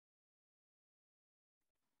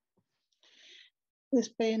It's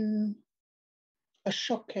been a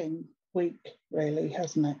shocking week, really,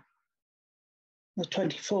 hasn't it? The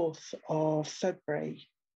 24th of February,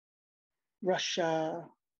 Russia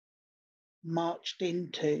marched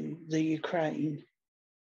into the Ukraine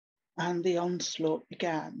and the onslaught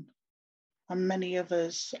began. And many of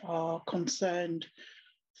us are concerned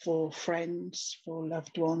for friends, for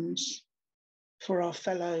loved ones, for our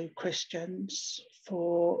fellow Christians,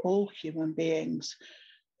 for all human beings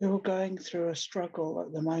who are going through a struggle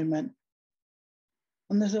at the moment.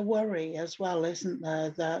 And there's a worry as well, isn't there,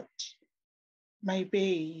 that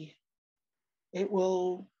maybe it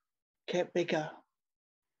will get bigger.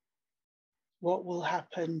 What will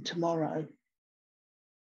happen tomorrow?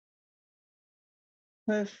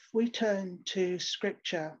 If we turn to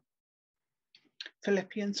Scripture,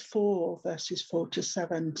 Philippians 4, verses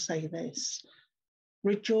 4-7 say this: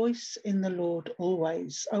 "Rejoice in the Lord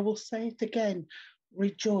always." I will say it again,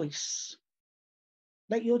 rejoice.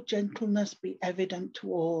 Let your gentleness be evident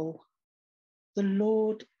to all. The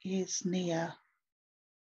Lord is near.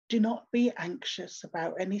 Do not be anxious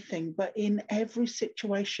about anything, but in every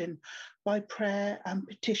situation, by prayer and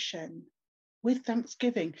petition, with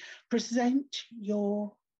thanksgiving, present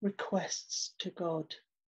your requests to God.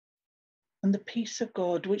 And the peace of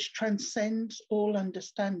God, which transcends all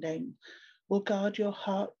understanding, will guard your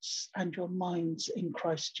hearts and your minds in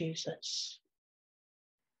Christ Jesus.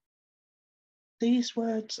 These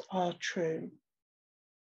words are true.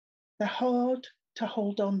 They're hard to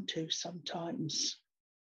hold on to sometimes.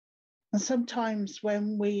 And sometimes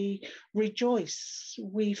when we rejoice,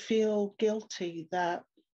 we feel guilty that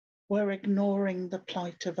we're ignoring the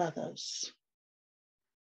plight of others.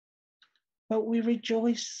 But we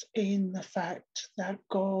rejoice in the fact that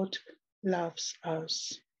God loves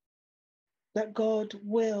us, that God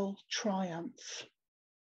will triumph,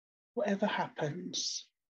 whatever happens.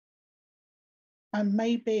 And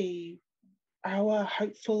maybe our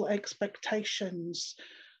hopeful expectations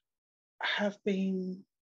have been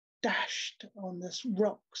dashed on the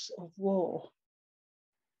rocks of war.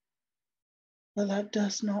 But that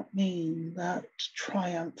does not mean that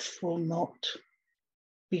triumph will not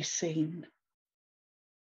be seen.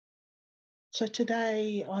 So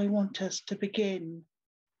today I want us to begin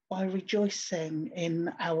by rejoicing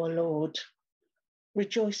in our Lord,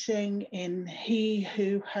 rejoicing in He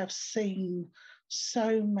who has seen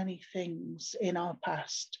so many things in our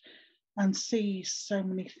past and sees so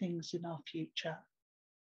many things in our future.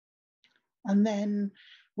 And then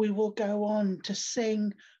we will go on to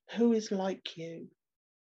sing, "Who is like you?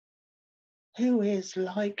 Who is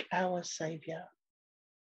like our Saviour?"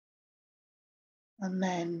 And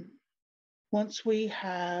then once we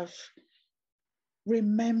have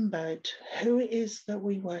remembered who it is that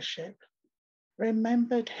we worship,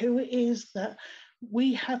 remembered who it is that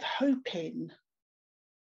we have hope in,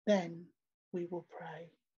 then we will pray.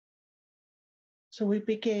 So we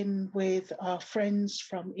begin with our friends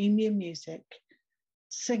from Emu Music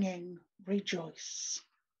singing "Rejoice."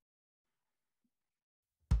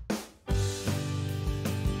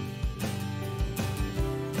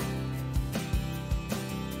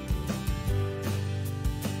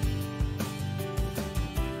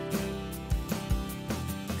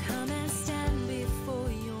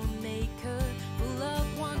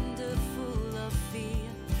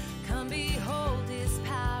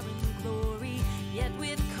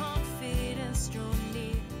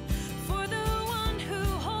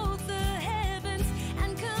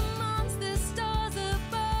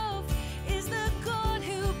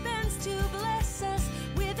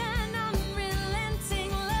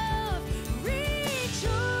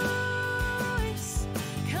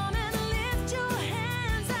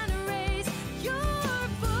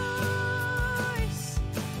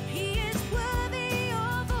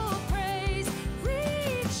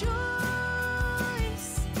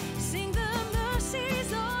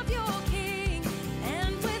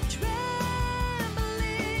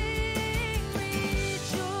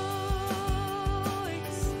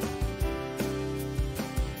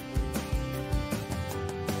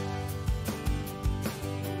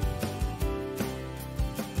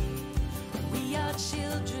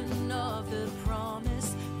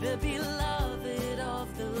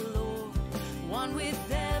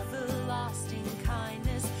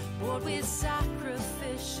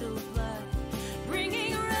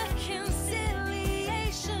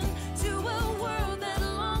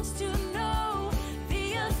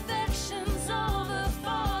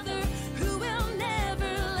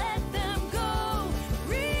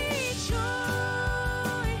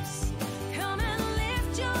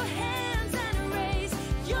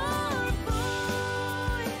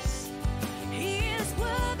 He is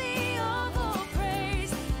worthy of all praise.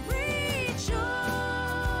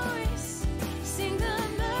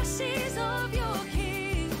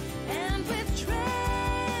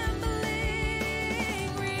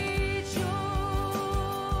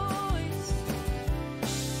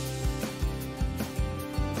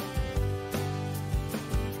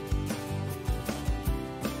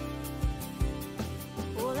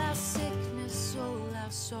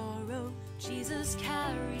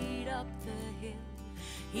 carried up the hill.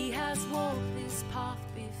 He has walked this path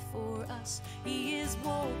before us. He is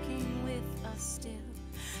walking with us still,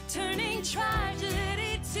 turning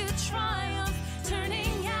tragedy to triumph,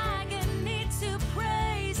 turning agony to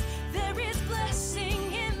praise. There is blessing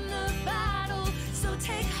in the battle, so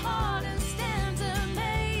take heart and stand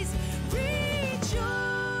amazed. Rejoice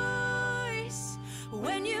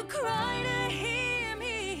when you cry to him,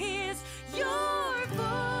 he hears your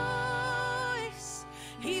voice.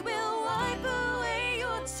 He will wipe away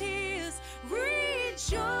your tears.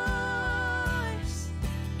 Rejoice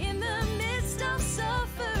in the midst of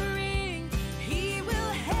suffering. He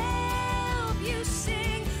will help you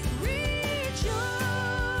sing.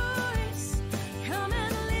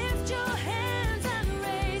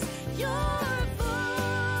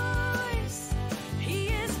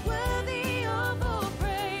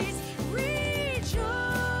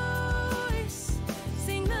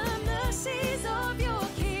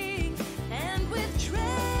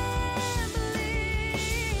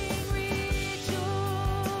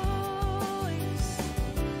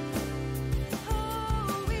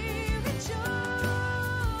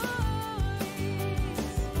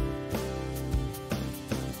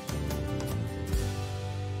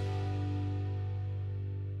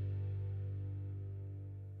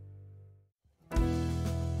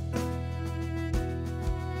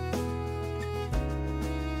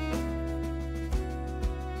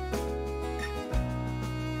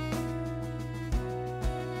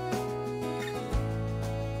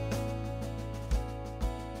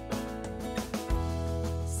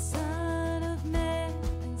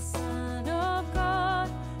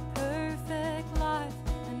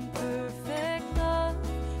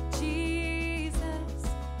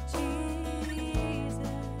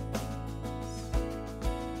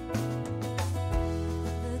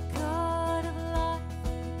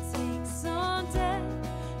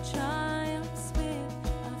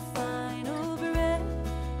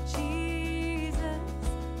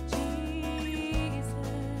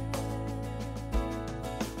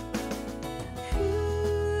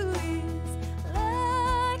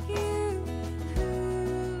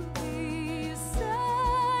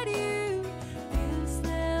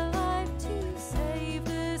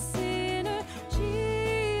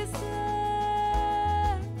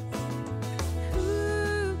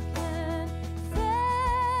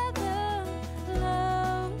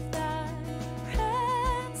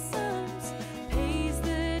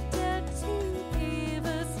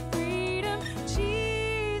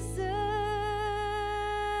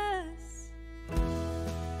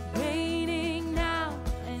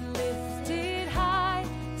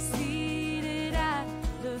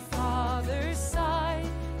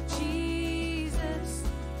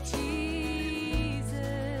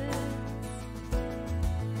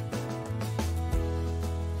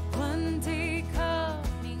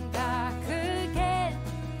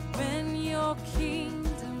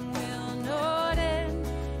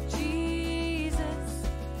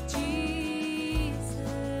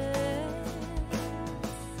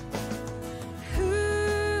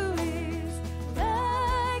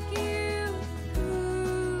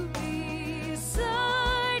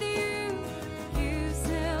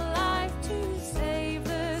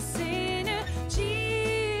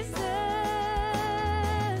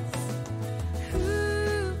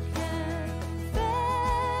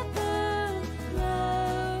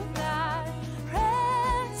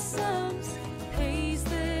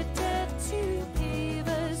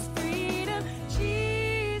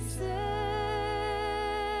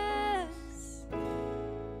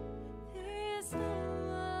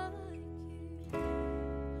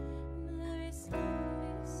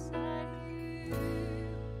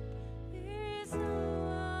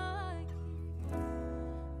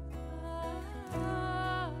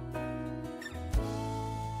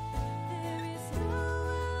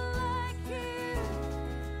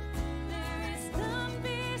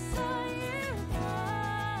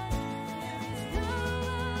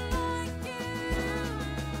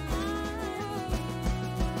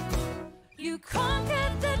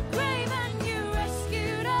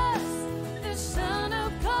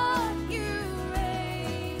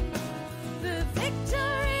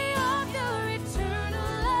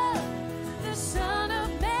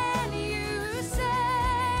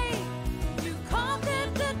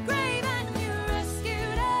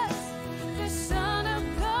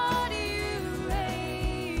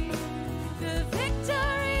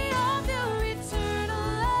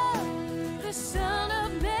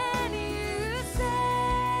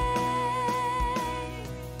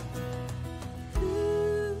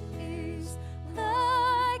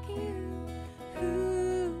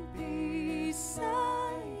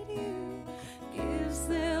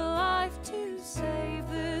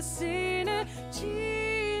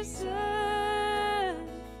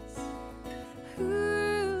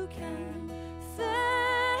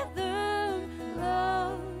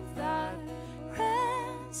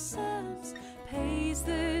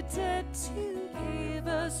 to give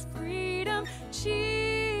us freedom,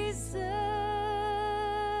 Jesus.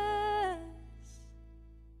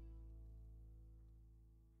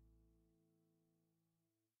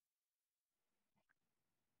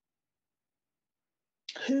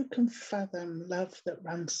 Who can fathom love that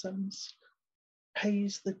ransoms,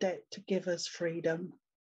 pays the debt to give us freedom?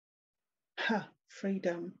 Ha,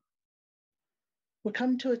 freedom. We'll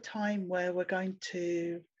come to a time where we're going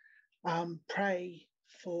to pray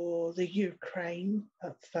for the Ukraine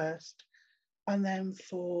at first, and then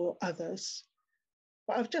for others.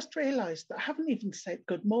 But I've just realised that I haven't even said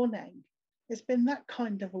good morning. It's been that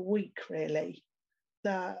kind of a week, really,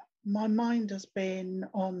 that my mind has been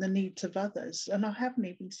on the needs of others, and I haven't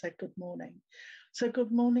even said good morning. So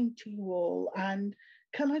good morning to you all. And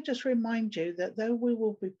can I just remind you that though we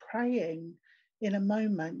will be praying in a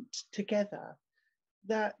moment together,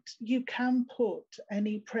 that you can put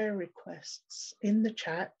any prayer requests in the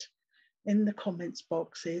chat, in the comments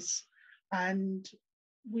boxes, and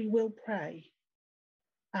we will pray.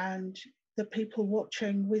 And the people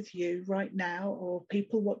watching with you right now, or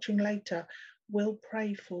people watching later, will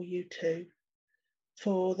pray for you too,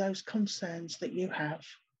 for those concerns that you have.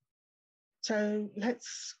 So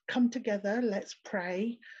let's come together, let's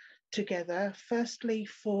pray together, firstly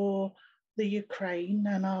for the Ukraine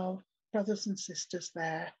and our brothers and sisters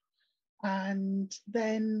there, and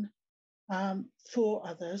then for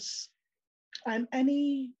others. And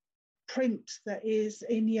any print that is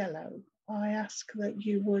in yellow, I ask that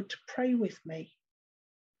you would pray with me.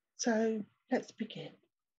 So let's begin.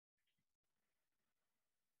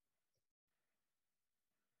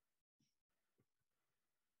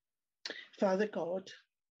 Father God,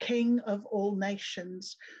 King of all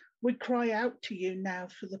nations, we cry out to you now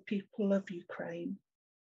for the people of Ukraine.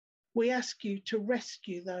 We ask you to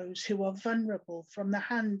rescue those who are vulnerable from the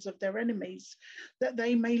hands of their enemies, that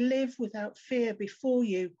they may live without fear before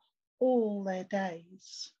you all their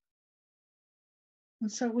days. And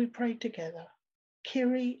so we pray together.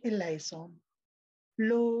 Kyrie eleison,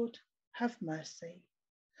 Lord, have mercy.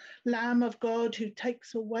 Lamb of God, who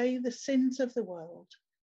takes away the sins of the world,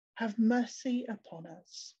 have mercy upon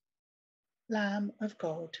us. Lamb of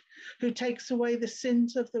God, who takes away the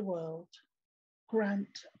sins of the world,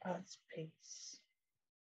 grant us peace.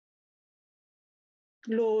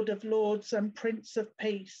 Lord of Lords and Prince of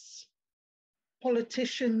Peace,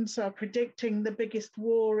 politicians are predicting the biggest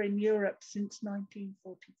war in Europe since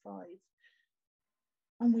 1945.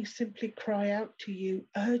 And we simply cry out to you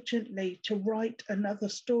urgently to write another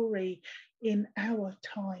story in our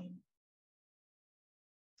time.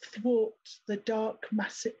 Thwart the dark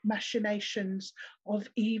machinations of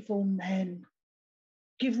evil men.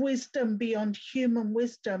 Give wisdom beyond human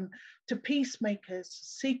wisdom to peacemakers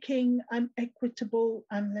seeking an equitable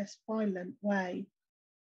and less violent way.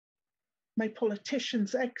 May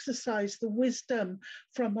politicians exercise the wisdom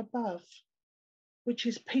from above, which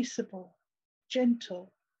is peaceable,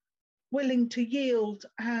 gentle, willing to yield,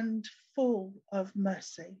 and full of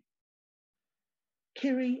mercy.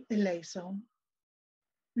 Kyrie eleison,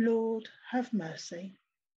 Lord, have mercy.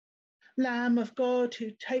 Lamb of God,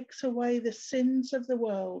 who takes away the sins of the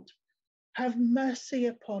world, have mercy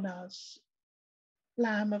upon us.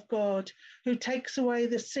 Lamb of God, who takes away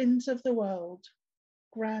the sins of the world,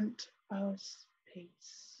 grant us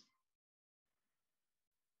peace.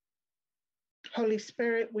 Holy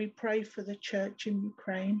Spirit, we pray for the church in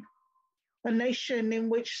Ukraine, a nation in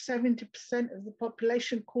which 70% of the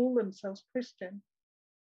population call themselves Christian.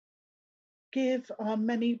 Give our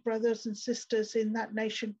many brothers and sisters in that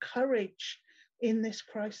nation courage in this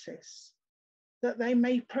crisis, that they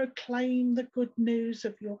may proclaim the good news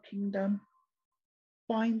of your kingdom,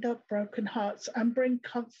 bind up broken hearts, and bring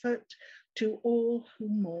comfort to all who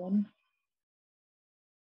mourn.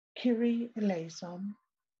 Kyrie eleison,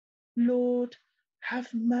 Lord,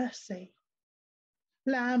 have mercy.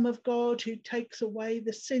 Lamb of God, who takes away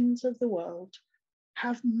the sins of the world,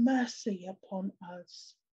 have mercy upon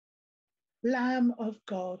us. Lamb of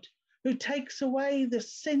God, who takes away the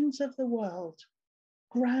sins of the world,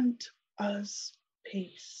 grant us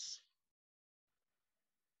peace.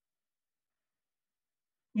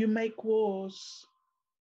 You make wars.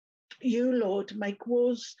 You, Lord, make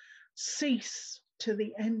wars cease to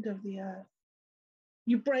the end of the earth.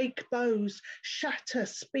 You break bows, shatter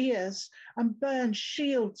spears, and burn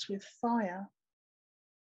shields with fire.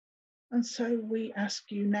 And so we ask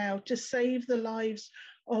you now to save the lives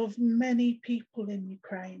of many people in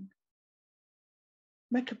Ukraine.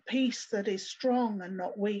 Make a peace that is strong and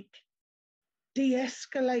not weak.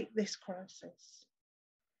 De-escalate this crisis.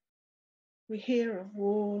 We hear of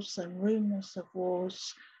wars and rumors of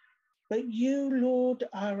wars, But you, Lord,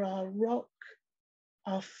 are our rock,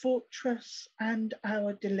 our fortress, and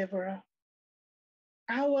our deliverer.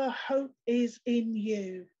 Our hope is in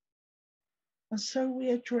you. And so we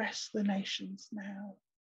address the nations now.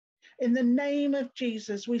 In the name of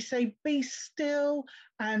Jesus, we say, be still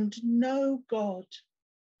and know God.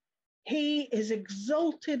 He is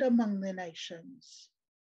exalted among the nations.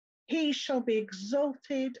 He shall be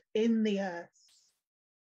exalted in the earth.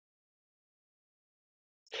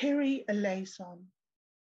 Kyrie eleison.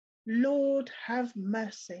 Lord, have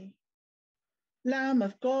mercy. Lamb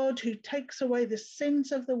of God, who takes away the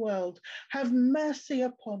sins of the world, have mercy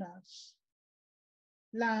upon us.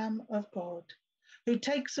 Lamb of God, who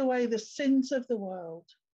takes away the sins of the world,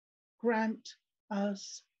 grant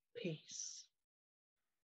us peace.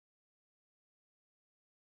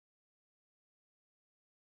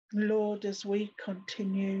 Lord, as we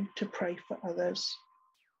continue to pray for others,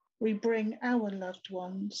 we bring our loved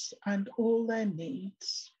ones and all their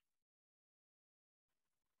needs.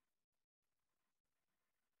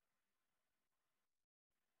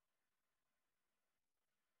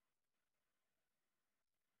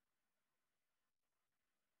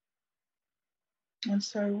 And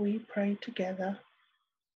so we pray together,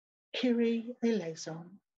 Kyrie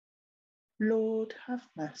eleison. Lord, have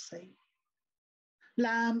mercy.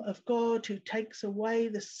 Lamb of God, who takes away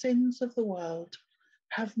the sins of the world,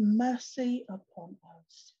 have mercy upon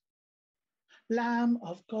us. Lamb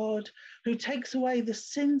of God, who takes away the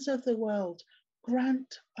sins of the world,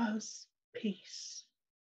 grant us peace.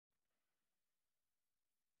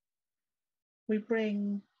 We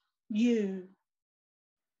bring you,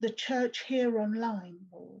 the church here online,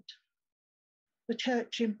 Lord, the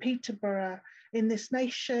church in Peterborough, in this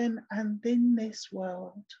nation and in this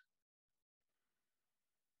world.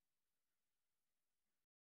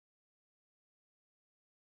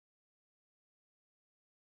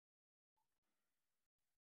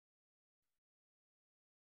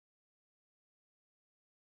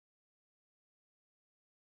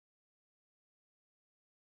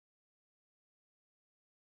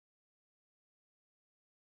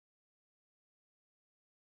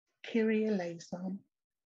 Kyrie eleison.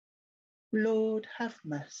 Lord, have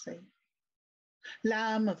mercy.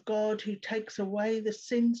 Lamb of God, who takes away the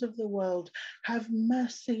sins of the world, have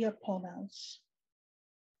mercy upon us.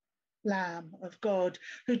 Lamb of God,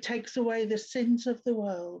 who takes away the sins of the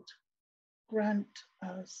world, grant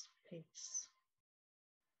us peace.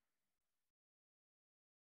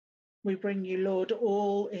 We bring you, Lord,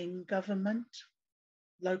 all in government,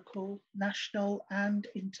 local, national, and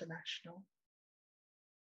international.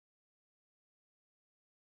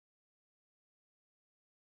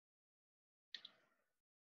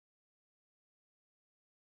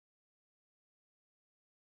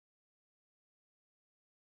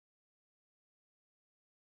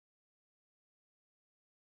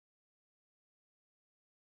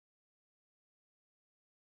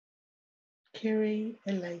 Kyrie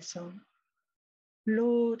eleison.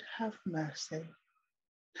 Lord, have mercy.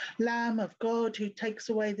 Lamb of God, who takes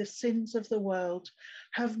away the sins of the world,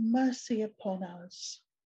 have mercy upon us.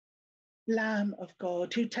 Lamb of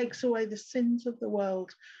God, who takes away the sins of the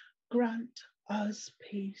world, grant us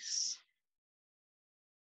peace.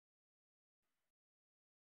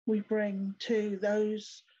 We bring to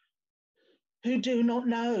those who do not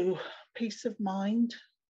know peace of mind,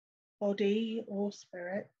 body or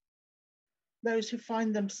spirit, those who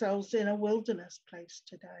find themselves in a wilderness place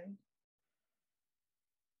today.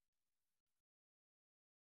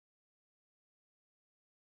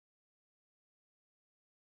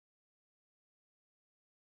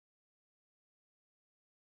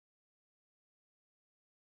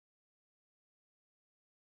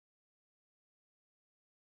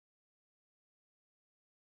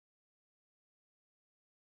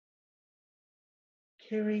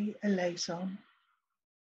 Kyrie eleison.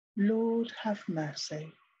 Lord, have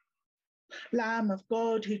mercy. Lamb of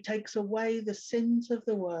God, who takes away the sins of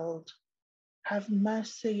the world, have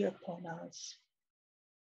mercy upon us.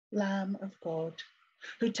 Lamb of God,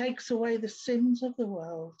 who takes away the sins of the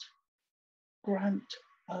world, grant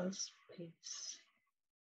us peace.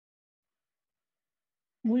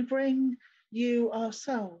 We bring you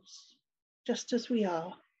ourselves, just as we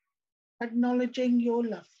are, acknowledging your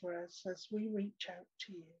love for us as we reach out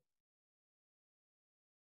to you.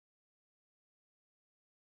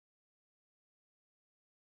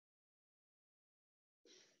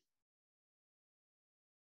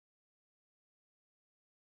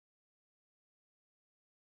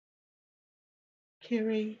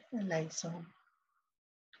 Kyrie eleison.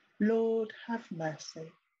 Lord, have mercy.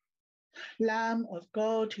 Lamb of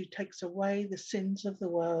God, who takes away the sins of the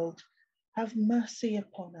world, have mercy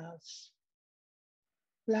upon us.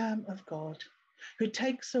 Lamb of God, who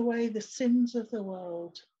takes away the sins of the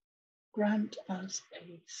world, grant us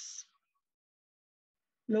peace.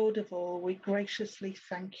 Lord of all, we graciously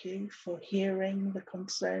thank you for hearing the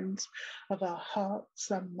concerns of our hearts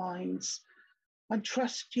and minds, and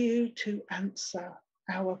trust you to answer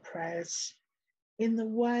our prayers in the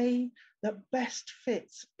way that best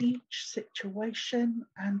fits each situation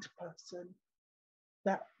and person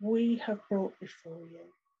that we have brought before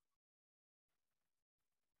you.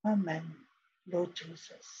 Amen, Lord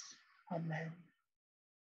Jesus. Amen.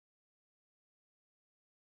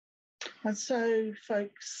 And so,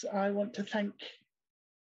 folks, I want to thank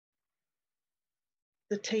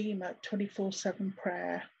the team at 24/7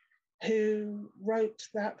 Prayer who wrote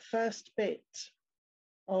that first bit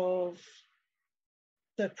of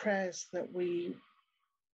the prayers that we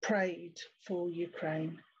prayed for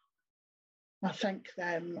Ukraine. I thank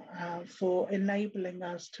them for enabling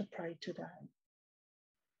us to pray today.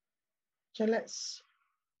 So let's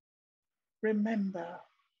remember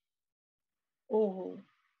all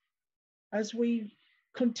as we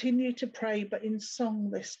continue to pray, but in song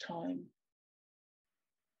this time,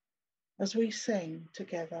 as we sing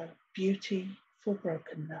together, Beauty for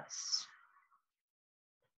Brokenness.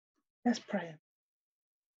 Let's pray.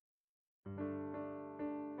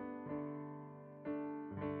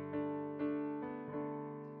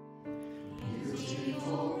 Beauty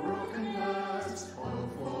for brokenness,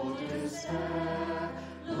 hope for despair.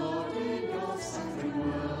 Lord, in your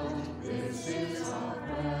suffering world, this is our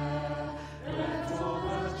prayer. Let all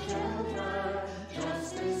the children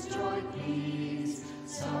justice, joy, peace.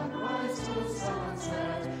 Sunrise to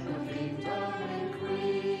sunset, the kingdom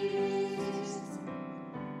increase.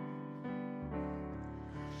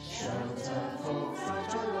 Shelter for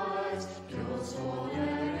fragile lives, cures for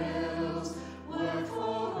their ills. Work for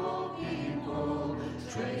all people,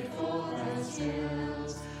 trade for their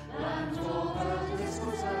skills. Land for the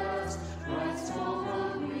dispossessed, rights for the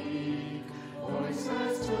weak.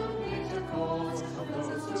 Voices to plead the cause of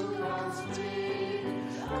those who can't speak.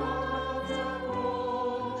 God of the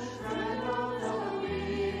poor, friend of the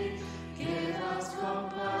weak, give us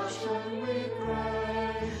compassion, we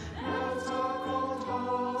pray. Melt our cold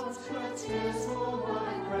hearts, let tears fall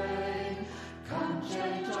like rain. Come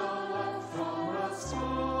change our love from a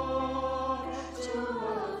spark to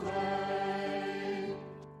a flame.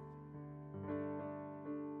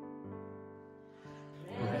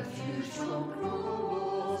 Refuge from cruel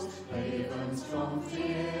wars, havens from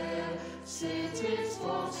fear, cities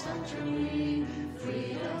for sanctuary,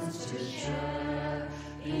 freedoms to share.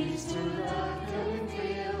 Peace to the killing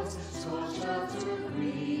fields, scorched earth to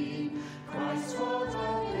green. Christ for the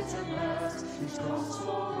bitterness, His cross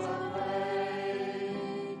for the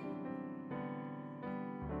pain.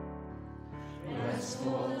 Rest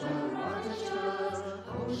for the ravagers,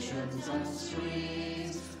 oceans and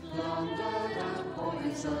streams, plundered and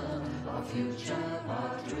poisoned, our future,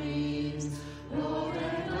 our dreams. Lord,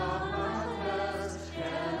 end our madness,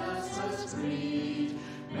 carelessness, greed.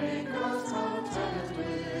 Make us content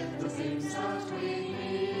with the things that we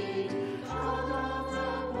need. God of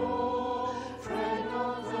the poor, friend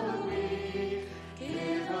of the weak,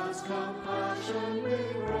 give us compassion, we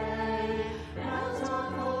pray. Melt our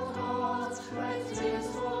cold hearts, let tears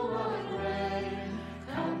fall like rain.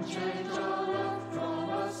 Come change our love from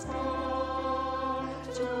a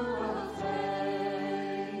spark to a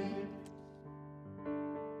flame.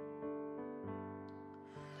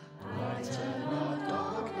 Brighten our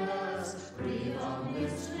darkness, breathe on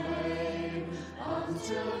this flame,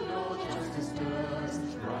 until your justice burns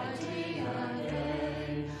brightly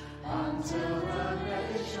again. Until the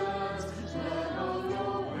nations learn of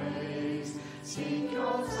your ways, seek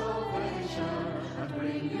your salvation and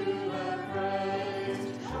bring you their praise.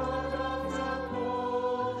 God of the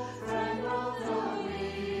poor, friend of the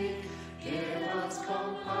weak, give us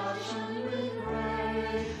compassion, we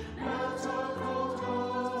pray. Melt our cold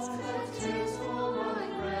hearts, let tears fall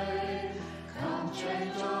like rain. Come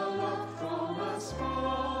change our love from a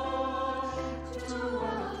spark to a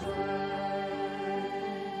flame.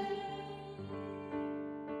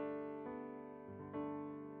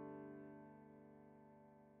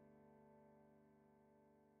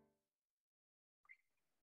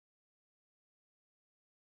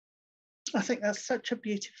 I think that's such a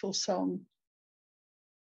beautiful song.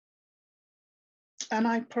 And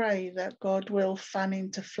I pray that God will fan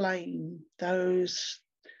into flame those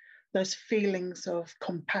feelings of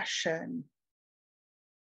compassion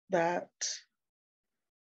that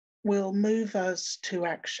will move us to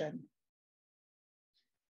action.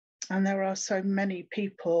 And there are so many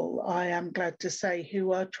people, I am glad to say,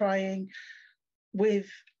 who are trying with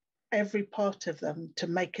every part of them to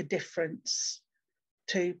make a difference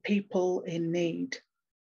to people in need.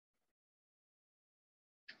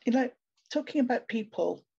 You know, talking about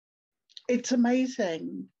people, it's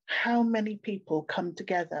amazing how many people come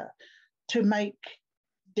together to make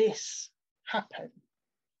this happen.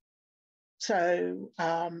 So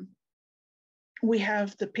we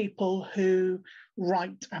have the people who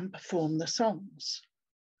write and perform the songs.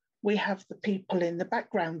 We have the people in the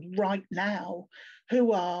background right now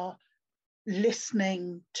who are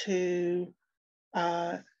listening to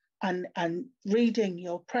and reading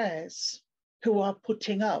your prayers, who are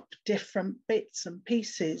putting up different bits and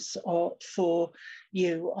pieces for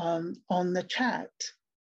you on the chat.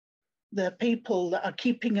 The people that are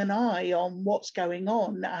keeping an eye on what's going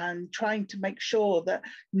on and trying to make sure that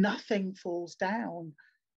nothing falls down.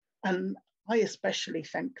 And I especially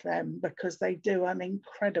thank them because they do an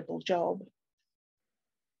incredible job.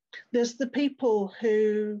 There's the people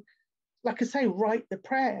who, like I say, write the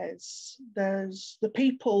prayers. There's the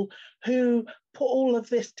people who put all of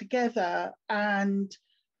this together and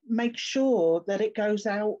make sure that it goes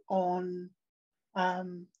out on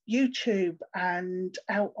YouTube and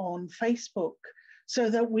out on Facebook so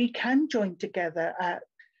that we can join together at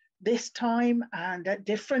this time and at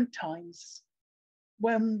different times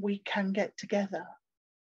when we can get together.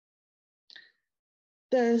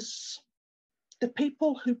 There's the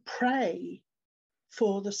people who pray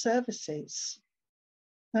for the services.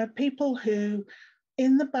 There are people who,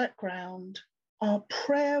 in the background, are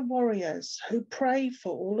prayer warriors who pray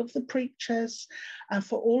for all of the preachers and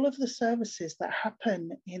for all of the services that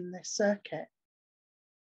happen in this circuit.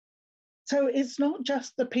 So it's not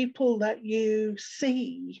just the people that you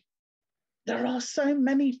see. There are so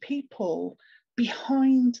many people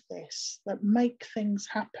behind this that make things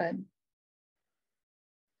happen.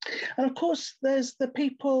 And of course, there's the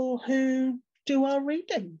people who do our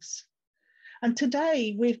readings. And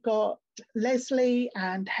today we've got Leslie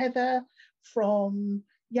and Heather from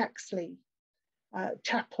Yaxley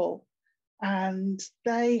Chapel, and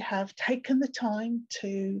they have taken the time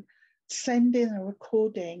to send in a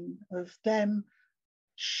recording of them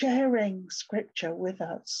sharing scripture with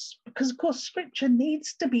us, because of course scripture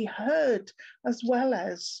needs to be heard as well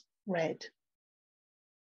as read.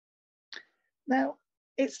 Now,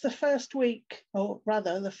 it's the first week, or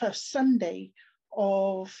rather the first Sunday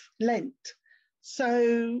of Lent.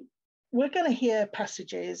 So we're going to hear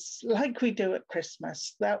passages like we do at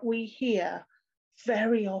Christmas that we hear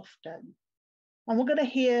very often. And we're going to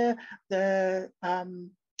hear the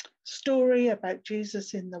story about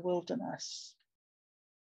Jesus in the wilderness.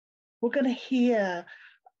 We're going to hear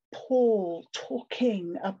Paul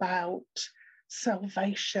talking about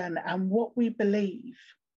salvation and what we believe.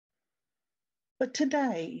 But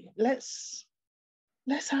today, let's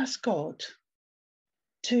ask God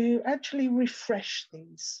to actually refresh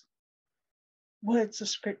these words of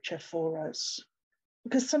scripture for us.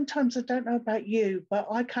 Because sometimes I don't know about you, but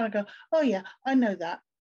I kind of go, oh yeah, I know that.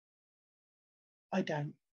 I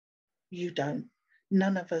don't. You don't.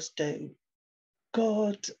 None of us do.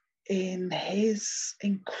 God, in his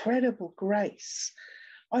incredible grace,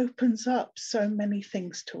 opens up so many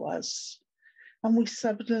things to us. And we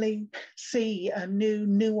suddenly see a new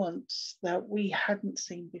nuance that we hadn't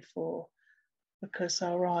seen before because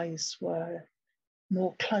our eyes were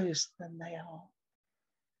more closed than they are.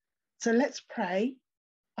 So let's pray,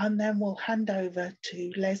 and then we'll hand over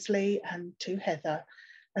to Leslie and to Heather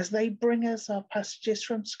as they bring us our passages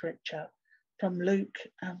from Scripture, from Luke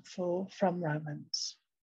and from Romans.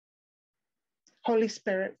 Holy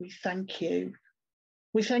Spirit, we thank you.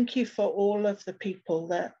 We thank you for all of the people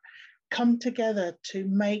that come together to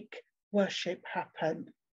make worship happen,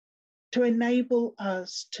 to enable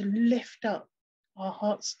us to lift up our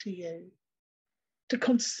hearts to you, to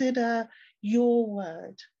consider your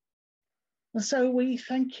word. And so we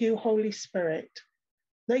thank you, Holy Spirit,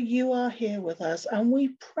 that you are here with us, and we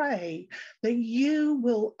pray that you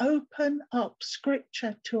will open up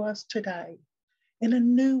scripture to us today in a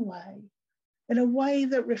new way, in a way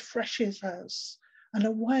that refreshes us, and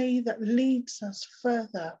a way that leads us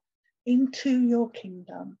further into your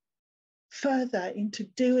kingdom, further into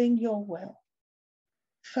doing your will,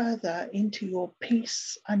 further into your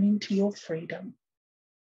peace and into your freedom.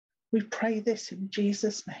 We pray this in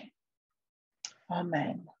Jesus' name.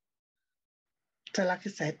 Amen. So like I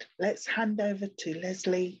said, let's hand over to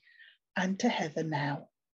Leslie and to Heather now.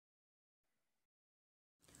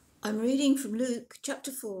 I'm reading from Luke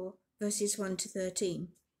chapter 4, verses 1 to 13.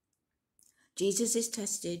 Jesus is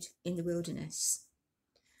tested in the wilderness.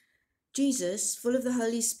 Jesus, full of the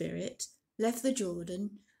Holy Spirit, left the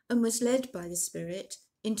Jordan and was led by the Spirit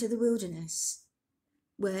into the wilderness,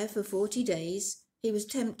 where for 40 days he was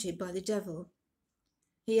tempted by the devil.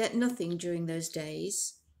 He ate nothing during those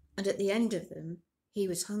days, and at the end of them he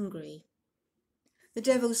was hungry. The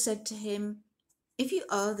devil said to him, "If you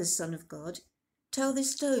are the Son of God, tell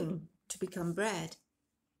this stone to become bread."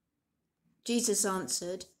 Jesus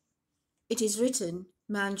answered, "It is written,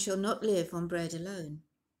 man shall not live on bread alone."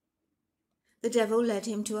 The devil led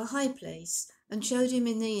him to a high place and showed him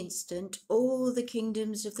in the instant all the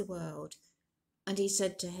kingdoms of the world. And he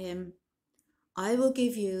said to him, "I will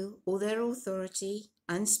give you all their authority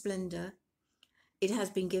and splendor. It has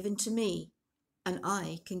been given to me, and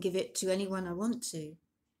I can give it to anyone I want to.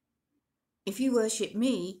 If you worship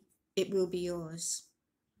me, it will be yours."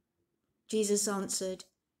 Jesus answered,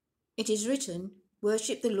 "It is written,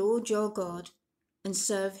 worship the Lord your God and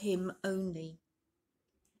serve him only."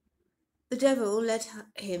 The devil led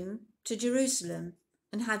him to Jerusalem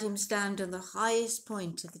and had him stand on the highest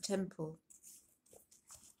point of the temple.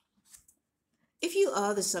 "If you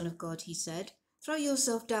are the Son of God," he said, "throw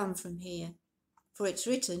yourself down from here, for it's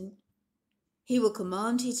written, he will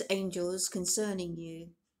command his angels concerning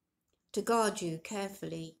you, to guard you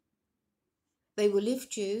carefully. They will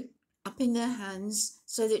lift you up in their hands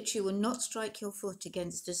so that you will not strike your foot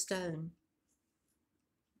against a stone."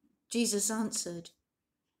 Jesus answered.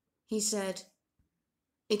 He said,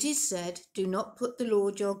 "It is said, do not put the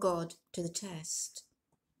Lord your God to the test."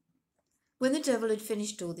 When the devil had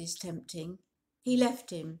finished all this tempting, he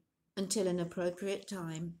left him until an appropriate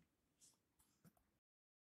time.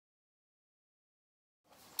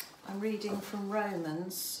 I'm reading from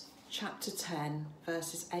Romans chapter 10,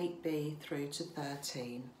 verses 8b through to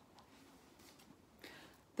 13.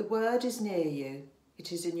 The word is near you,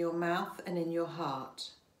 it is in your mouth and in your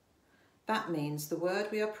heart. That means the word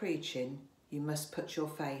we are preaching, you must put your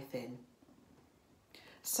faith in.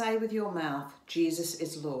 Say with your mouth, Jesus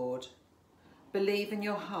is Lord. Believe in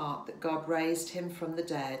your heart that God raised him from the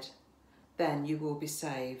dead, then you will be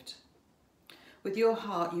saved. With your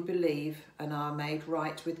heart you believe and are made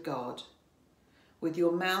right with God. With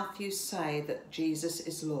your mouth you say that Jesus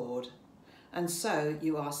is Lord, and so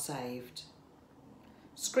you are saved.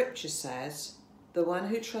 Scripture says, the one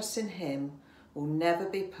who trusts in him will never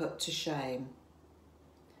be put to shame.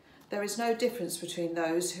 There is no difference between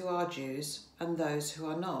those who are Jews and those who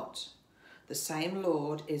are not. The same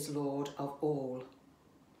Lord is Lord of all.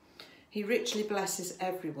 He richly blesses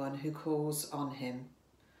everyone who calls on him.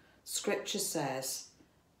 Scripture says,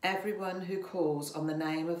 everyone who calls on the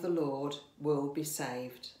name of the Lord will be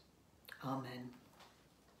saved. Amen.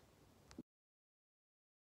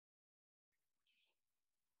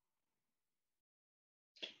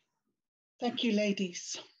 Thank you,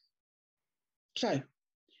 ladies. So,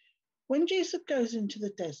 when Jesus goes into the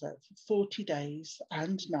desert for 40 days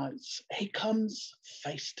and nights, he comes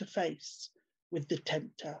face to face with the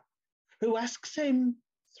tempter, who asks him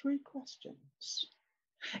 3 questions.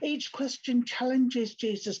 Each question challenges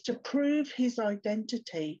Jesus to prove his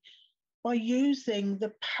identity by using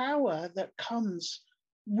the power that comes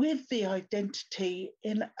with the identity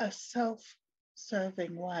in a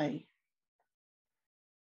self-serving way.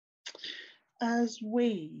 As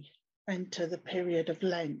we enter the period of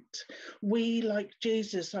Lent, we, like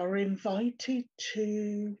Jesus, are invited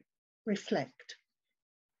to reflect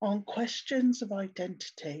on questions of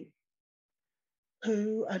identity.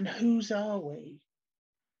 Who and whose are we?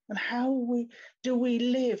 And how do we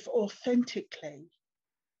live authentically?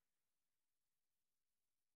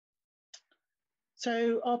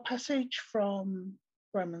 So our passage from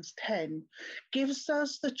Romans 10 gives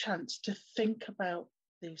us the chance to think about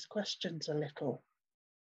these questions a little.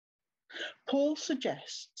 Paul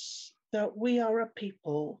suggests that we are a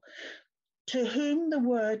people to whom the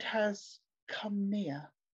word has come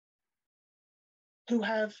near, who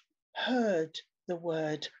have heard the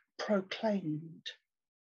word proclaimed,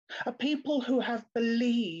 a people who have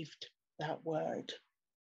believed that word.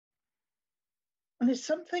 And it's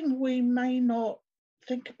something we may not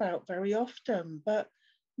think about very often, but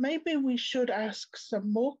maybe we should ask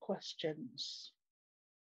some more questions.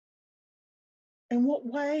 In what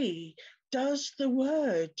way does the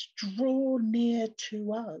word draw near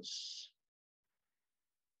to us?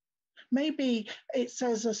 Maybe it's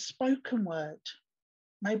as a spoken word,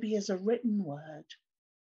 maybe as a written word,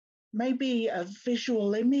 maybe a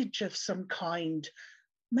visual image of some kind,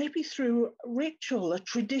 maybe through a ritual, a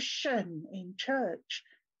tradition in church,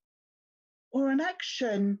 or an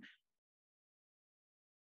action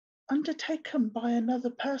undertaken by another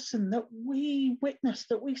person that we witness,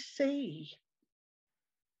 that we see.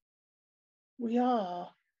 We are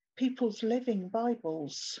people's living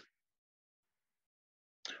Bibles.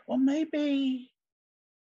 Or maybe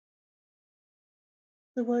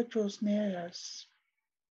the word draws near us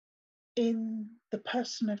in the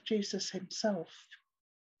person of Jesus himself.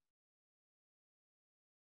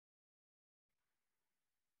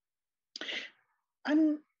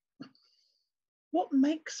 And what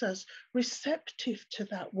makes us receptive to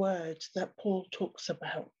that word that Paul talks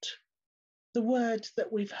about? The word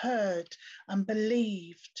that we've heard and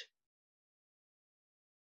believed.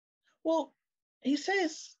 Well, he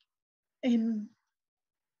says in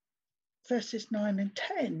verses 9 and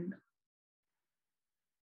 10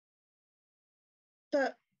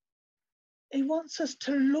 that he wants us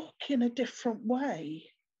to look in a different way,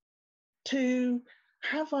 to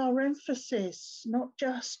have our emphasis not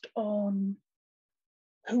just on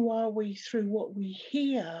who are we through what we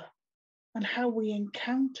hear and how we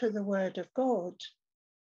encounter the word of God,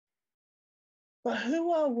 but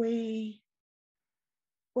who are we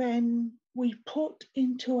when we put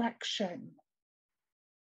into action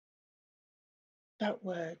that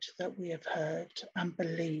word that we have heard and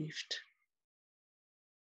believed?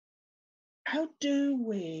 How do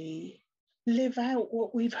we live out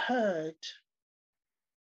what we've heard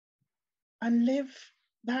and live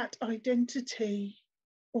that identity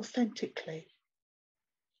authentically?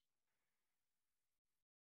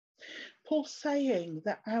 Paul's saying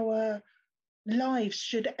that our lives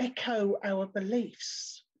should echo our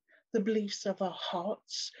beliefs. The beliefs of our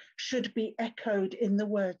hearts should be echoed in the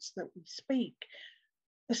words that we speak,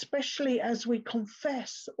 especially as we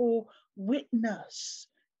confess or witness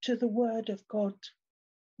to the word of God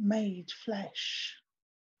made flesh.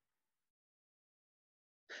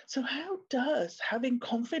 So how does having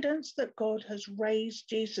confidence that God has raised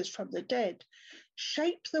Jesus from the dead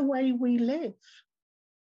shape the way we live?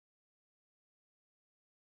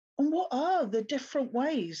 And what are the different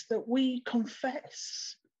ways that we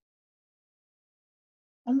confess?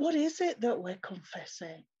 And what is it that we're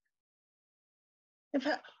confessing? In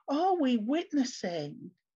fact, are we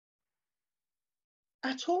witnessing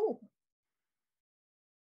at all?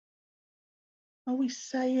 Are we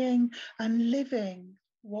saying and living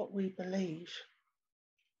what we believe?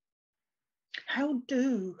 How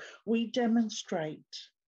do we demonstrate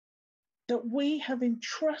that we have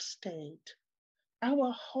entrusted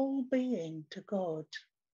our whole being to God,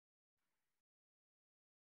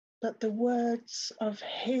 that the words of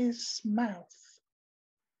his mouth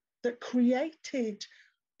that created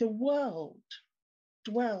the world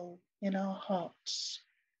dwell in our hearts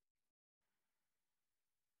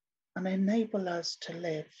and enable us to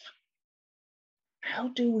live? How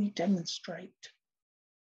do we demonstrate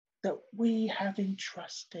that we have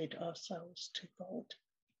entrusted ourselves to God?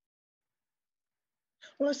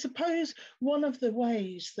 Well, I suppose one of the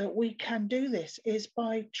ways that we can do this is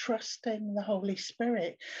by trusting the Holy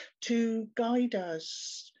Spirit to guide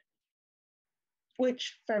us,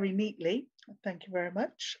 which very neatly, thank you very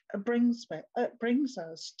much, brings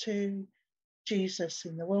us to Jesus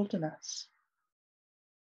in the wilderness.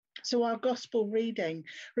 So our gospel reading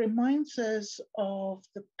reminds us of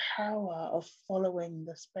the power of following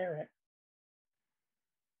the Spirit.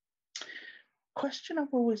 Question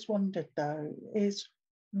I've always wondered, though, is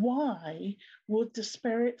why would the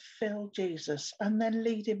Spirit fill Jesus and then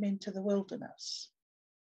lead him into the wilderness?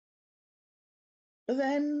 But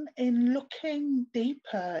then in looking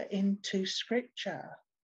deeper into Scripture,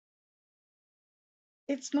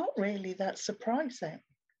 it's not really that surprising.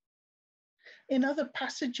 In other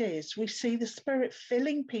passages, we see the Spirit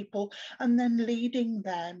filling people and then leading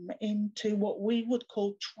them into what we would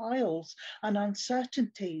call trials and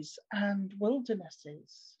uncertainties and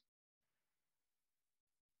wildernesses.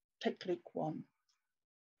 Take Luke 1.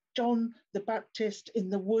 John the Baptist in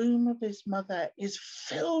the womb of his mother is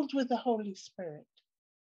filled with the Holy Spirit.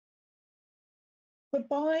 But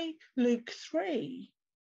by Luke 3,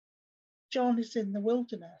 John is in the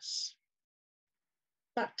wilderness,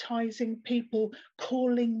 baptizing people,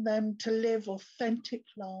 calling them to live authentic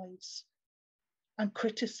lives, and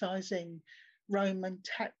criticizing Roman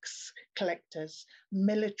tax collectors,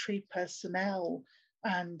 military personnel,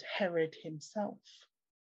 and Herod himself.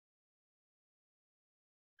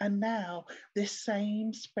 And now this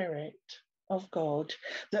same Spirit of God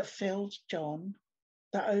that filled John,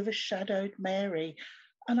 that overshadowed Mary,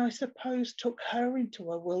 and I suppose took her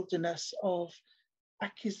into a wilderness of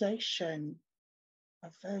accusation, a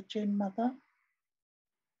virgin mother.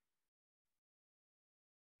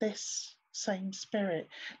 This same Spirit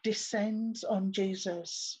descends on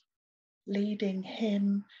Jesus, leading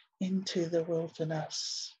him into the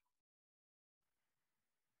wilderness.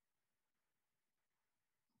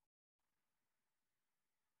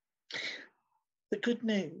 The good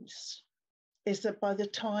news is that by the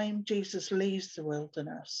time Jesus leaves the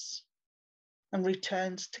wilderness and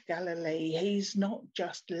returns to Galilee, he's not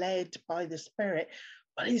just led by the Spirit,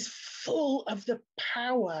 but he's full of the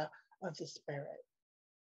power of the Spirit.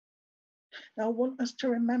 Now, I want us to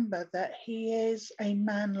remember that he is a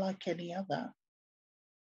man like any other.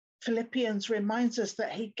 Philippians reminds us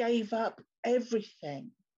that he gave up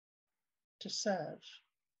everything to serve.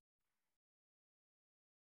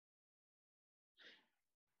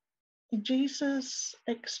 In Jesus'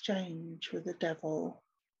 exchange with the devil,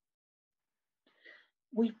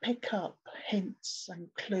 we pick up hints and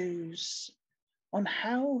clues on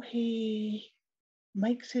how he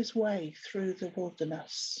makes his way through the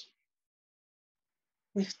wilderness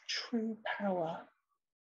with true power.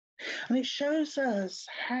 And it shows us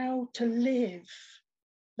how to live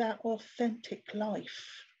that authentic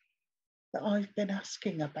life that I've been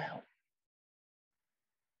asking about.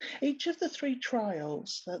 Each of the three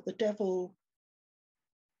trials that the devil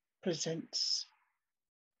presents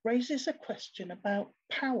raises a question about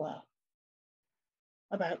power,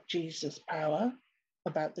 about Jesus' power,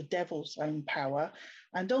 about the devil's own power,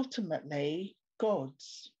 and ultimately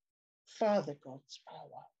God's, Father God's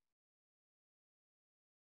power.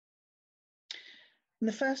 In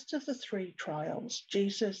the first of the three trials,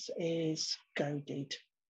 Jesus is goaded.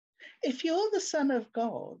 If you're the Son of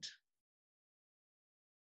God,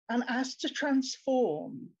 and asked to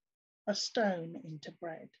transform a stone into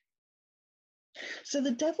bread. So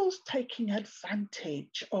the devil's taking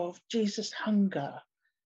advantage of Jesus' hunger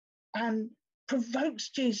and provokes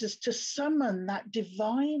Jesus to summon that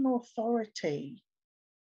divine authority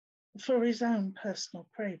for his own personal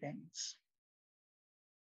cravings.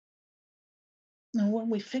 And when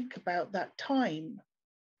we think about that time,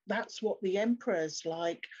 that's what the emperors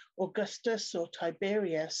like Augustus or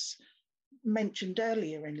Tiberius mentioned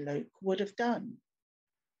earlier in Luke would have done.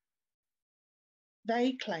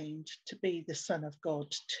 They claimed to be the Son of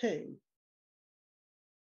God too.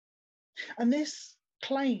 And this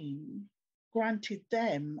claim granted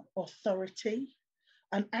them authority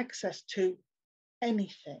and access to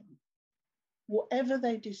anything. Whatever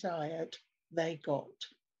they desired, they got.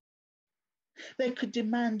 They could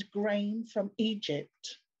demand grain from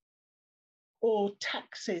Egypt or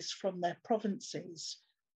taxes from their provinces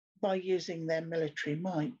by using their military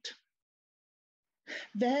might.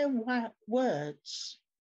 Their words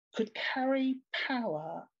could carry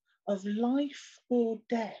power of life or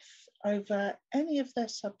death over any of their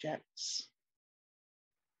subjects.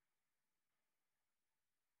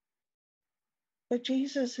 But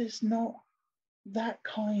Jesus is not that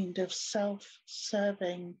kind of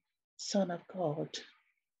self-serving Son of God.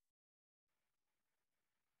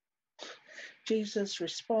 Jesus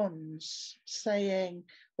responds saying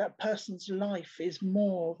that person's life is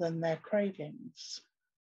more than their cravings.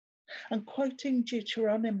 And quoting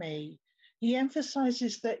Deuteronomy, he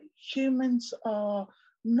emphasizes that humans are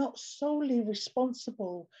not solely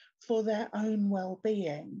responsible for their own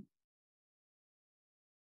well-being.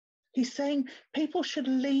 He's saying people should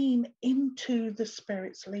lean into the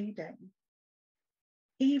Spirit's leading,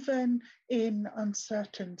 even in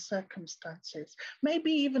uncertain circumstances,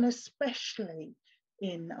 maybe even especially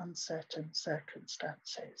in uncertain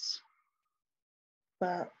circumstances,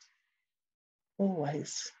 but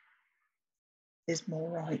always is more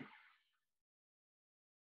right.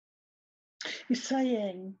 He's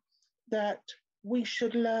saying that we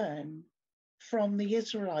should learn from the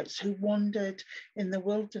Israelites who wandered in the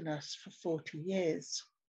wilderness for 40 years.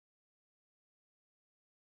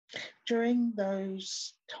 During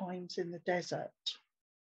those times in the desert,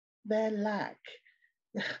 their lack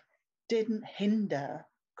didn't hinder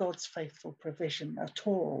God's faithful provision at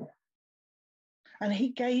all. And he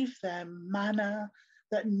gave them manna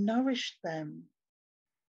that nourished them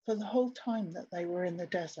for the whole time that they were in the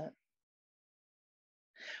desert.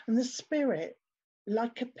 And the Spirit,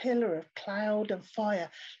 like a pillar of cloud and fire,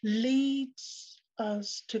 leads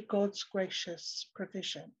us to God's gracious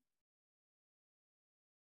provision.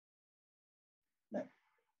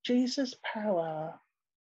 Jesus' power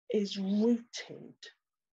is rooted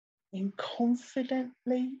in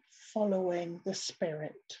confidently following the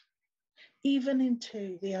Spirit, even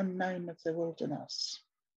into the unknown of the wilderness.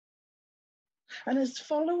 And as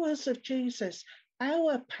followers of Jesus,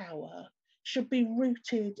 our power should be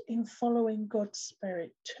rooted in following God's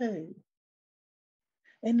Spirit too,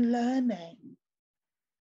 in learning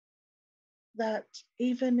that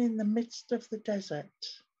even in the midst of the desert,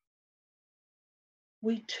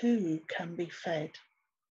 we too can be fed.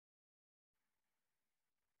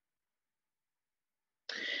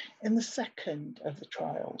 In the second of the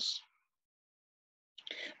trials,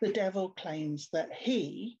 The devil claims that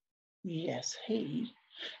he, yes, he,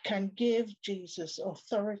 can give Jesus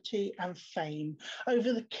authority and fame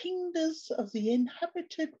over the kingdoms of the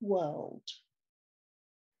inhabited world.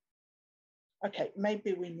 Okay,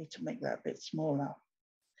 maybe we need to make that a bit smaller.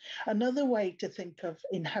 Another way to think of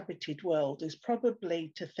inhabited world is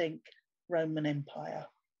probably to think Roman Empire.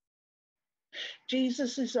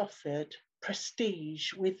 Jesus is offered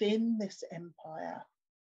prestige within this empire.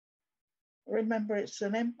 Remember, it's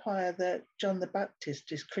an empire that John the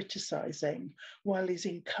Baptist is criticizing while he's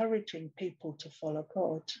encouraging people to follow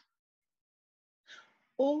God.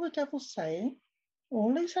 All the devil's saying,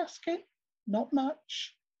 all he's asking, not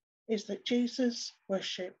much, is that Jesus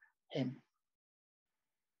worship him.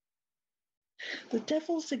 The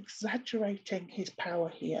devil's exaggerating his power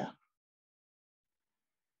here.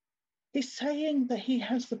 He's saying that he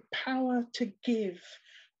has the power to give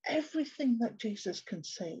everything that Jesus can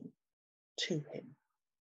see to him.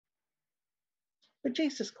 But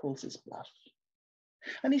Jesus calls his bluff.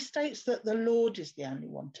 And he states that the Lord is the only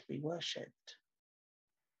one to be worshipped.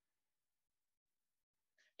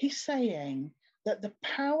 He's saying that the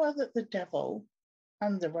power that the devil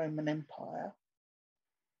and the Roman Empire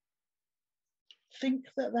think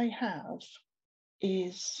that they have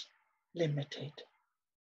is limited.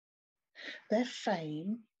 Their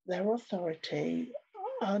fame, their authority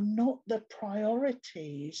are not the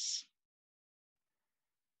priorities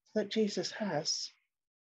that Jesus has,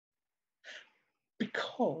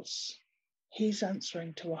 because he's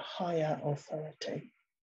answering to a higher authority.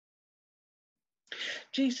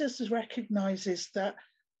 Jesus recognizes that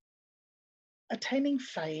attaining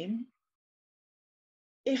fame,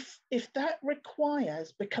 if that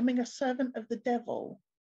requires becoming a servant of the devil,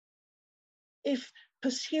 if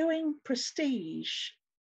pursuing prestige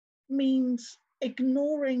means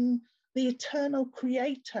ignoring the eternal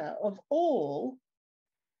creator of all,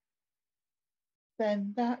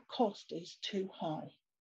 then that cost is too high.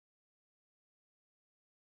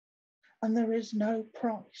 And there is no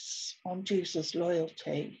price on Jesus'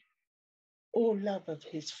 loyalty or love of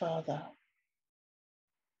his Father.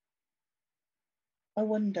 I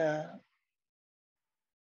wonder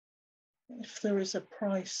if there is a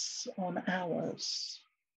price on ours.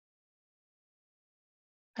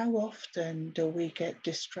 How often do we get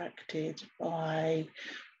distracted by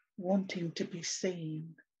wanting to be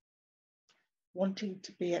seen, wanting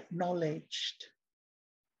to be acknowledged,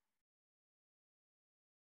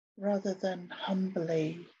 rather than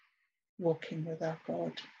humbly walking with our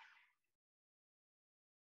God?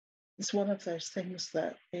 It's one of those things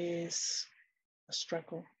that is a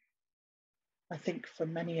struggle, I think, for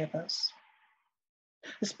many of us,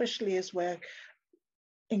 especially as we're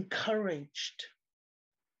encouraged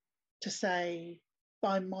to say,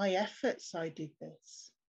 by my efforts, I did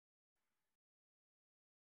this.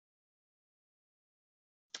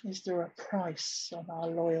 Is there a price on our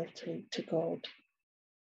loyalty to God?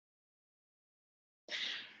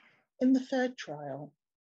 In the third trial,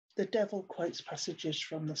 the devil quotes passages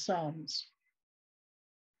from the Psalms.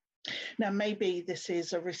 Now, maybe this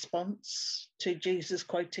is a response to Jesus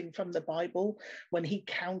quoting from the Bible when he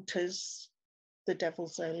counters the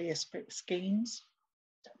devil's earliest schemes.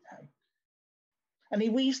 Don't know. And he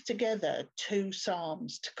weaves together two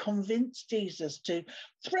Psalms to convince Jesus to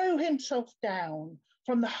throw himself down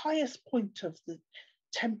from the highest point of the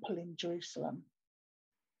temple in Jerusalem.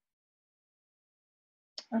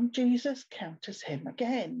 And Jesus counters him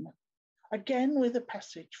again with a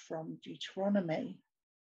passage from Deuteronomy.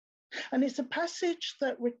 And it's a passage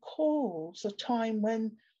that recalls a time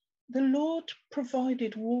when the Lord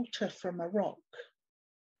provided water from a rock.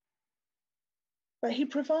 But he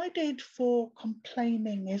provided for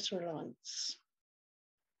complaining Israelites,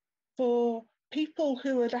 for people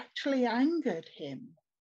who had actually angered him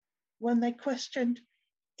when they questioned,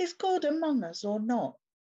 is God among us or not?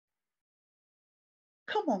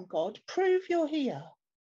 Come on, God, prove you're here.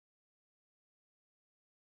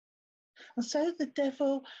 And so the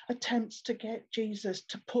devil attempts to get Jesus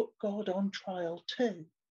to put God on trial too.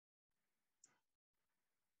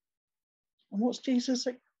 And what's Jesus'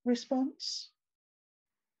 response?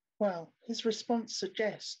 Well, his response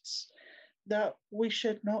suggests that we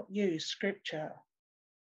should not use scripture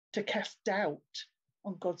to cast doubt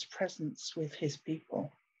on God's presence with his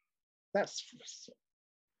people. That's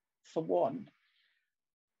for one.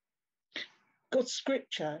 God's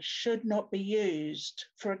scripture should not be used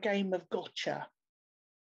for a game of gotcha.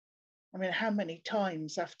 I mean, how many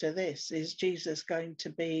times after this is Jesus going to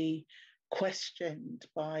be questioned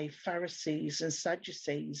by Pharisees and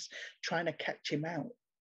Sadducees trying to catch him out?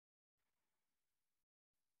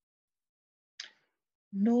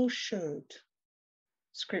 Nor should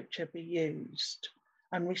scripture be used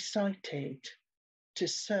and recited to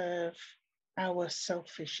serve our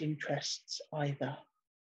selfish interests either.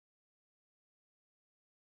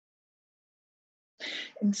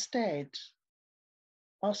 Instead,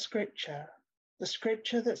 our scripture, the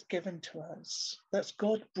scripture that's given to us, that's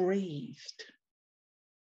God breathed,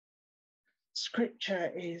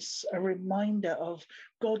 scripture is a reminder of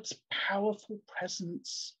God's powerful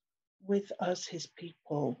presence with us, his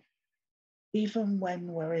people, even when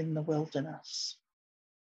we're in the wilderness.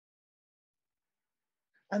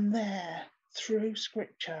 And there, through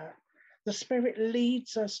scripture, the Spirit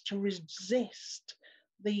leads us to resist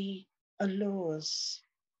the allures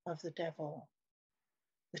of the devil,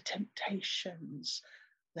 the temptations,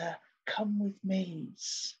 the come with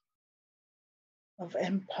me's of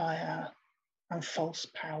empire and false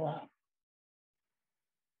power.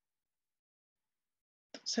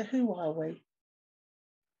 So who are we?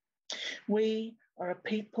 We are a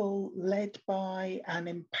people led by and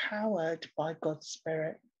empowered by God's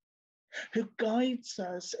Spirit, who guides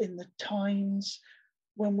us in the times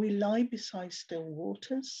when we lie beside still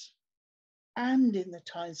waters and in the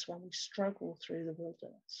times when we struggle through the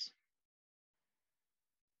wilderness.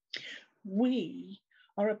 We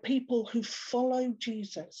are a people who follow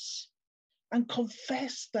Jesus and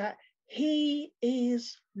confess that he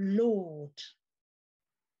is Lord.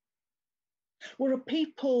 We're a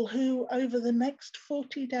people who, over the next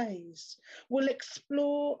 40 days, will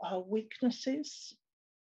explore our weaknesses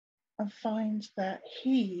and find that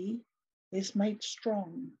he is made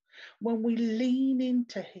strong when we lean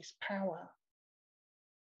into his power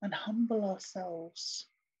and humble ourselves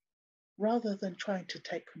rather than trying to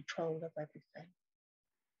take control of everything.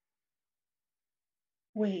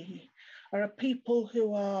 We are a people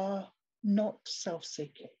who are not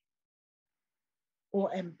self-seeking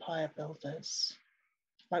or empire builders,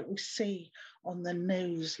 like we see on the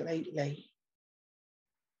news lately.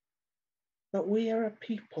 But we are a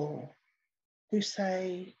people who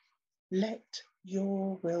say, let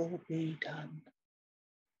your will be done.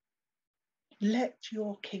 Let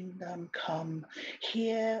your kingdom come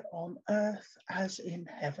here on earth as in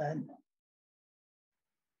heaven.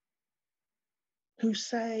 Who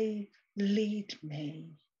say, lead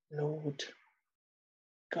me, Lord,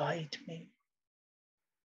 guide me.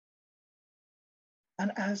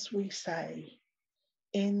 And as we say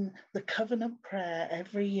in the covenant prayer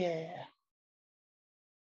every year,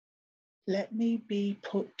 let me be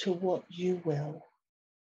put to what you will.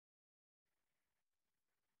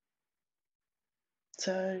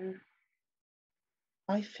 So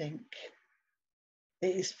I think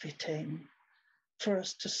it is fitting for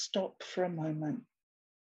us to stop for a moment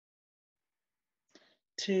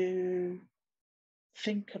to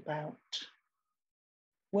think about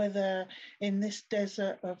whether in this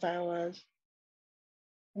desert of ours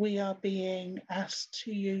we are being asked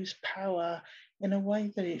to use power in a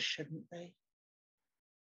way that it shouldn't be.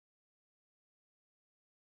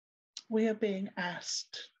 We are being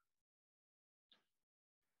asked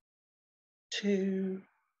to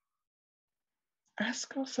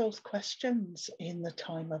ask ourselves questions in the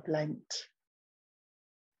time of Lent.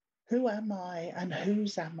 Who am I and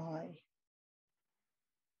whose am I?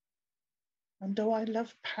 And do I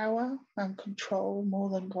love power and control more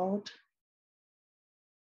than God?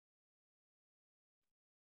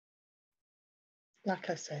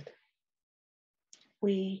 Like I said,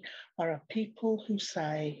 we are a people who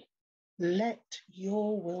say, let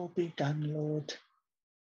your will be done, Lord.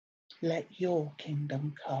 Let your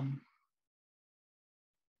kingdom come.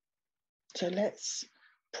 So let's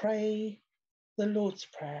pray the Lord's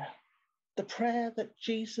Prayer, the prayer that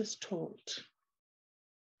Jesus taught.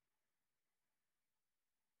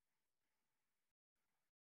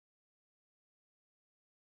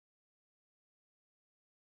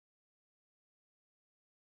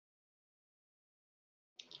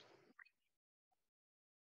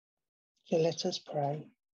 So let us pray.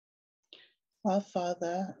 Our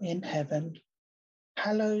Father in heaven,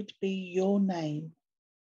 hallowed be your name.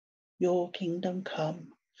 Your kingdom come.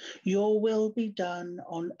 Your will be done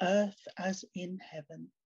on earth as in heaven.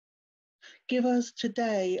 Give us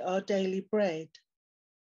today our daily bread.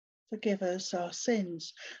 Forgive us our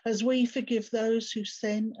sins as we forgive those who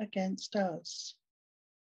sin against us.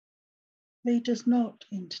 Lead us not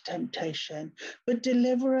into temptation, but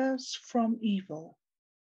deliver us from evil.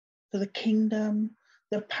 For the kingdom,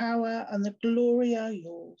 the power, and the glory are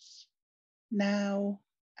yours, now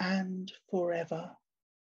and forever.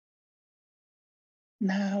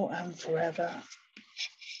 Now and forever.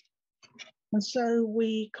 And so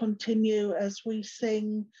we continue as we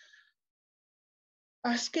sing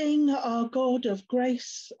asking our God of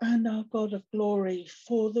grace and our God of glory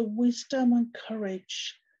for the wisdom and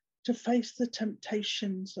courage to face the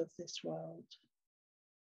temptations of this world.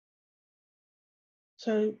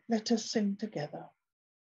 So let us sing together.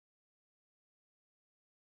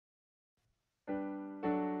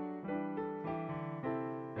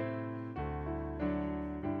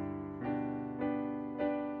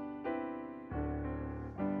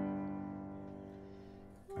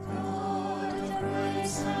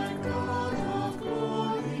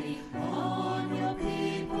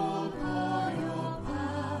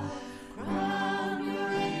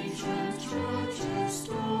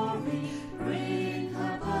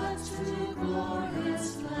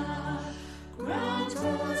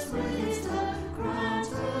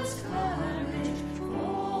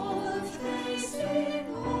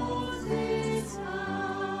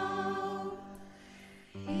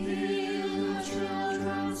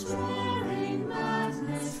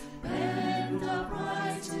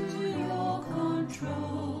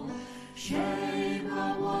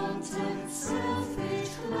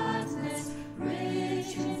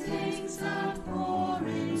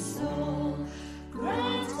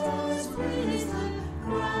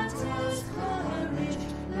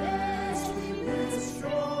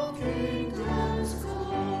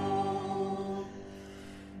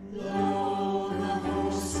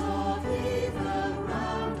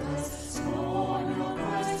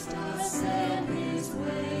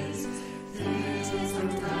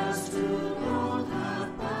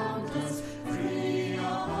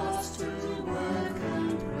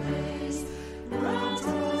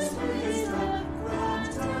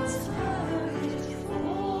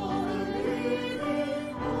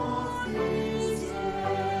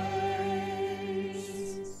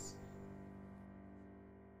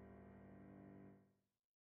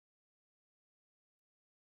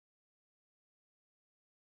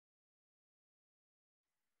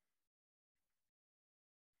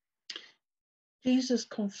 Jesus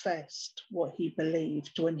confessed what he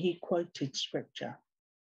believed when he quoted scripture.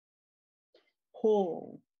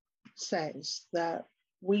 Paul says that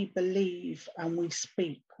we believe and we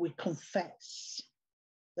speak, we confess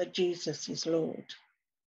that Jesus is Lord.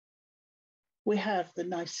 We have the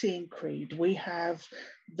Nicene Creed, we have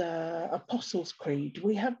the Apostles' Creed,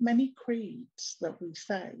 we have many creeds that we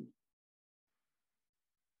say.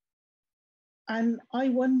 And I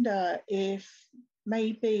wonder if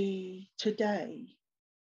maybe today,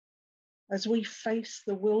 as we face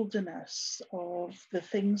the wilderness of the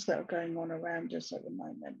things that are going on around us at the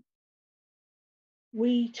moment,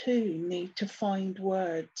 we too need to find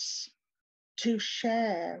words to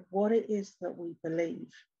share what it is that we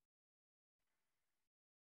believe.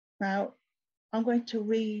 Now, I'm going to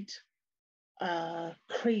read a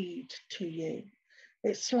creed to you.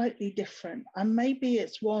 It's slightly different, and maybe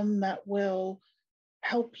it's one that will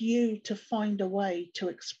help you to find a way to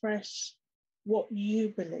express what you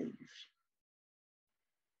believe.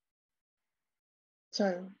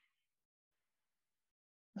 So,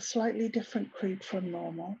 a slightly different creed from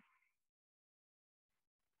normal,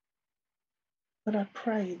 but I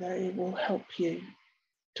pray that it will help you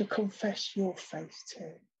to confess your faith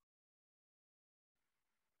too.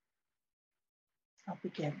 I'll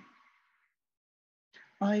begin.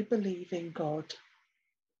 I believe in God,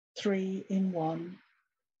 3 in 1,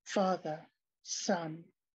 Father, Son,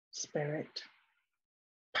 Spirit,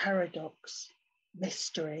 paradox,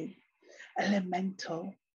 mystery,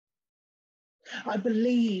 elemental. I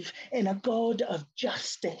believe in a God of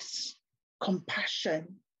justice,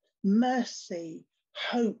 compassion, mercy,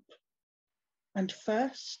 hope, and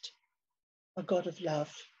first, a God of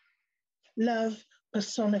love. Love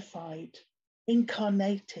personified,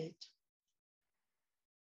 incarnated.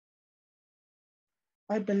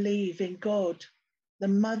 I believe in God, the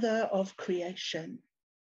mother of creation,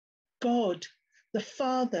 God, the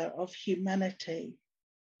father of humanity,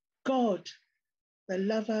 God, the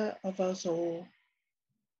lover of us all.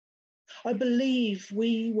 I believe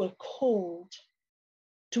we were called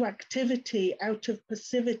to activity out of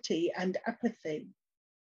passivity and apathy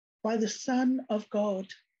by the Son of God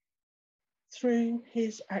through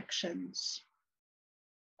his actions,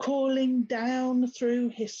 calling down through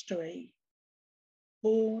history,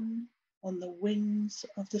 born on the wings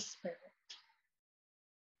of the Spirit.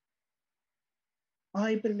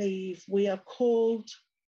 I believe we are called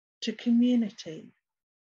to community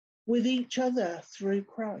with each other through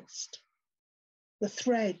Christ, the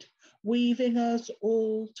thread weaving us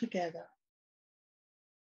all together.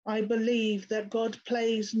 I believe that God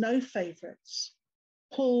plays no favorites,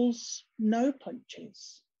 pulls no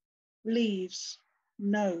punches, leaves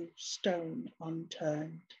no stone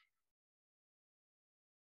unturned.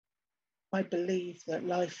 I believe that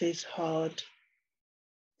life is hard.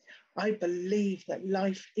 I believe that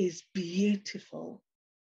life is beautiful.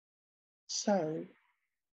 So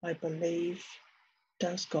I believe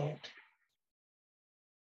does God.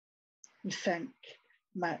 We thank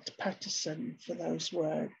Matt Patterson for those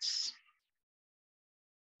words.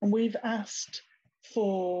 And we've asked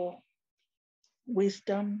for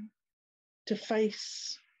wisdom to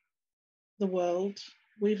face the world.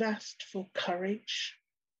 We've asked for courage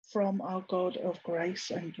from our God of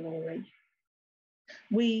grace and glory.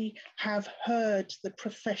 We have heard the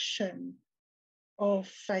profession of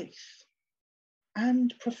faith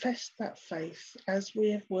and professed that faith as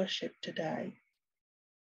we have worshipped today.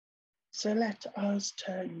 So let us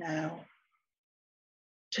turn now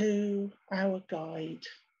to our guide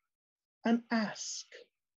and ask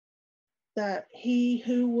that he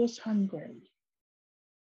who was hungry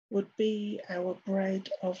would be our bread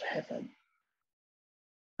of heaven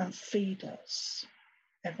and feed us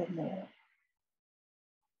evermore.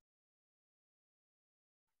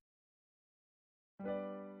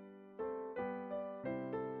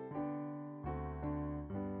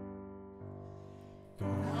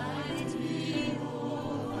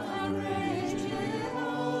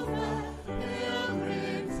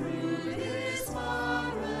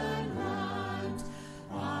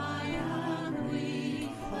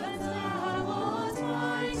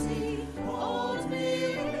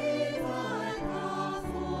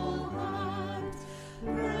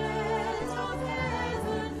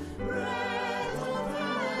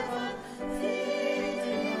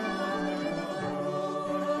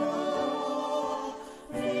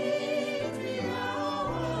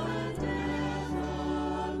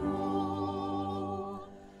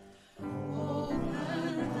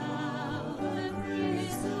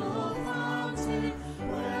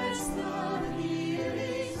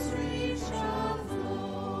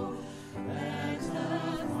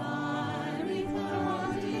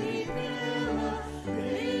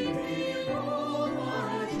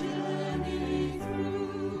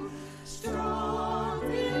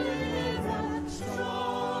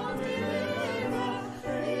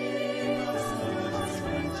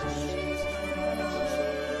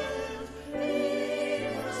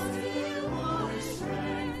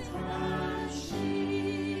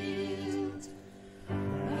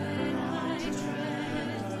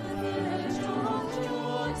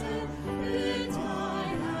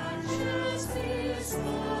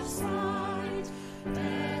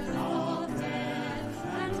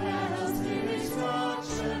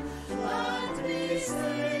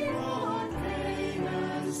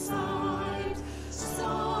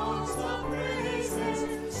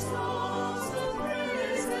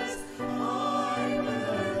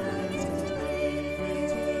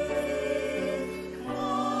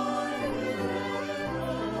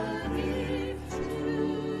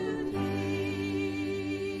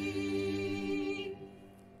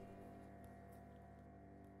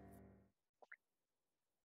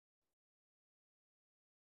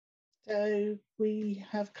 So we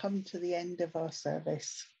have come to the end of our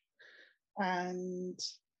service, and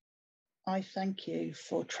I thank you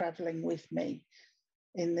for travelling with me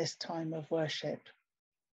in this time of worship.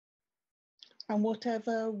 And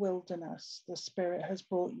whatever wilderness the Spirit has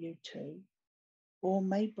brought you to, or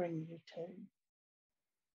may bring you to,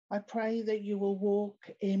 I pray that you will walk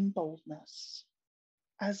in boldness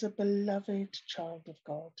as a beloved child of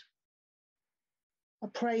God. I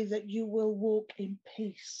pray that you will walk in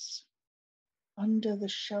peace under the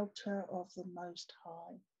shelter of the Most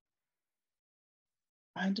High.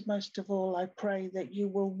 And most of all, I pray that you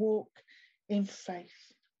will walk in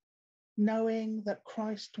faith, knowing that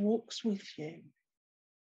Christ walks with you.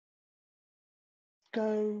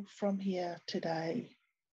 Go from here today.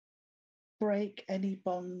 Break any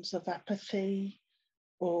bonds of apathy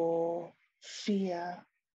or fear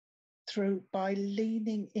by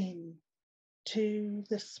leaning in to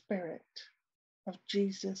the Spirit of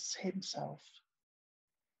Jesus himself.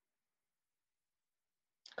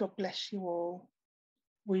 God bless you all.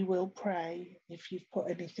 We will pray if you've put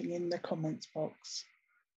anything in the comments box,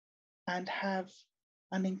 and have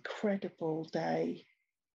an incredible day,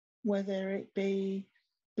 whether it be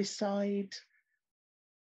beside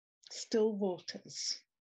still waters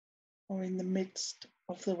or in the midst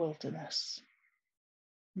of the wilderness.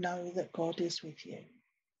 Know that God is with you.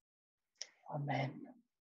 Amen.